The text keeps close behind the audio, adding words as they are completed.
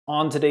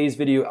On today's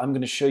video, I'm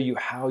going to show you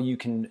how you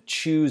can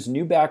choose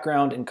new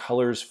background and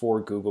colors for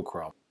Google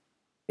Chrome.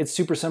 It's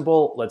super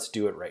simple. Let's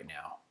do it right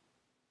now.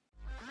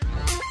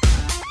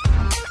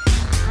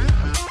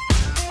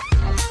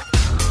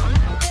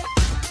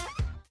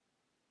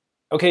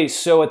 Okay,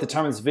 so at the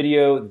time of this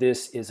video,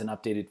 this is an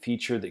updated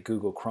feature that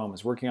Google Chrome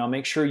is working on.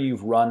 Make sure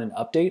you've run an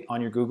update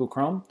on your Google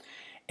Chrome.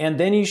 And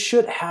then you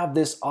should have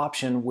this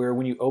option where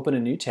when you open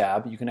a new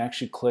tab, you can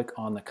actually click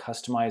on the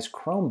Customize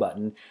Chrome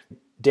button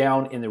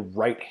down in the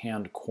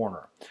right-hand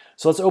corner.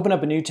 So let's open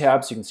up a new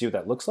tab so you can see what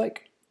that looks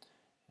like.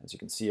 As you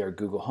can see, our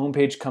Google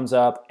homepage comes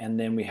up, and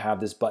then we have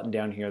this button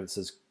down here that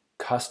says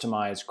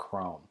Customize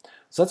Chrome.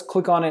 So let's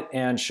click on it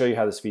and show you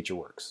how this feature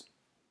works.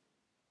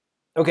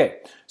 Okay,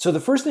 so the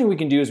first thing we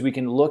can do is we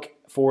can look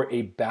for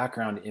a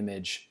background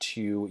image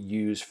to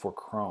use for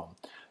Chrome.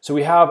 So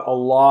we have a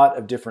lot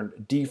of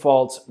different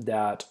defaults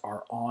that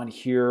are on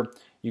here.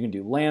 You can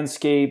do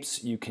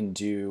landscapes, you can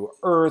do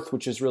earth,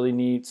 which is really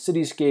neat,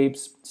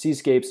 cityscapes,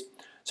 seascapes.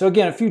 So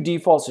again, a few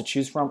defaults to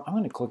choose from. I'm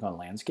going to click on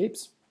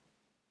landscapes.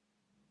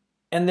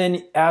 And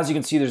then as you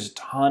can see, there's a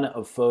ton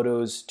of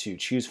photos to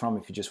choose from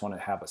if you just want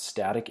to have a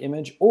static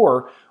image.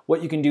 Or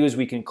what you can do is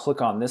we can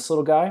click on this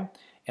little guy,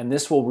 and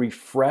this will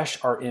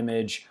refresh our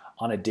image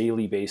on a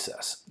daily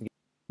basis.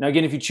 Now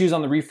again, if you choose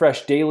on the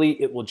refresh daily,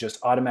 it will just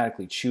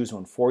automatically choose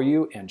one for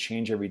you and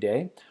change every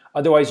day.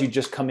 Otherwise, you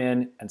just come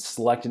in and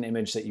select an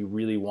image that you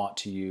really want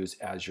to use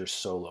as your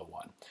solo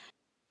one.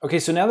 Okay,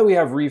 so now that we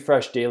have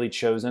refresh daily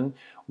chosen,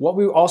 what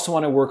we also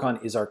want to work on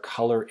is our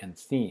color and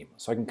theme.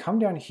 So I can come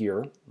down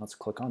here, let's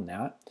click on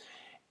that.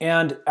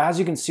 And as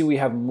you can see, we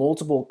have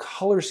multiple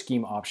color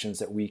scheme options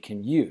that we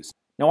can use.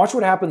 Now watch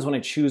what happens when I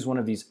choose one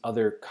of these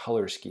other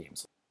color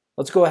schemes.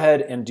 Let's go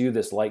ahead and do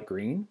this light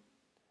green.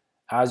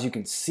 As you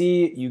can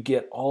see, you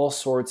get all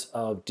sorts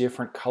of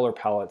different color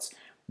palettes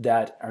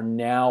that are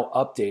now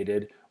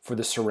updated for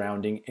the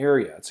surrounding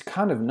area. It's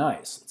kind of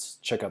nice. Let's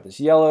check out this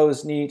yellow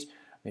is neat.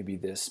 Maybe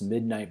this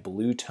midnight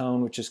blue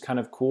tone, which is kind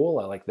of cool.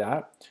 I like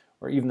that.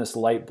 Or even this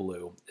light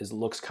blue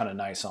looks kind of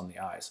nice on the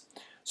eyes.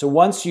 So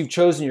once you've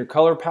chosen your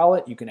color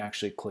palette, you can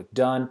actually click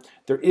done.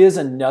 There is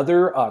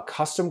another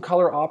custom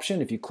color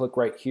option. If you click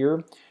right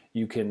here,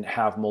 you can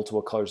have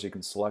multiple colors you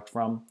can select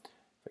from.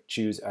 If I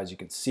choose, as you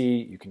can see,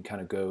 you can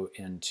kind of go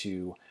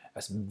into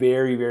a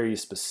very, very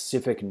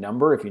specific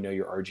number if you know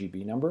your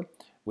RGB number,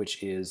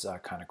 which is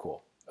kind of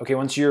cool. Okay,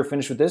 once you're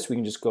finished with this, we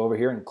can just go over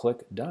here and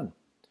click done.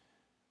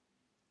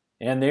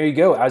 And there you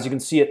go. As you can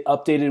see, it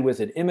updated with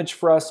an image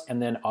for us,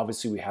 and then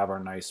obviously we have our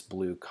nice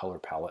blue color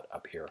palette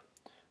up here.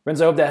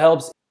 Friends, I hope that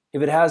helps.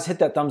 If it has, hit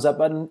that thumbs up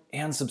button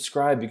and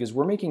subscribe because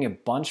we're making a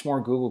bunch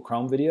more Google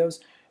Chrome videos,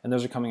 and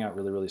those are coming out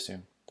really, really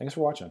soon. Thanks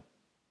for watching.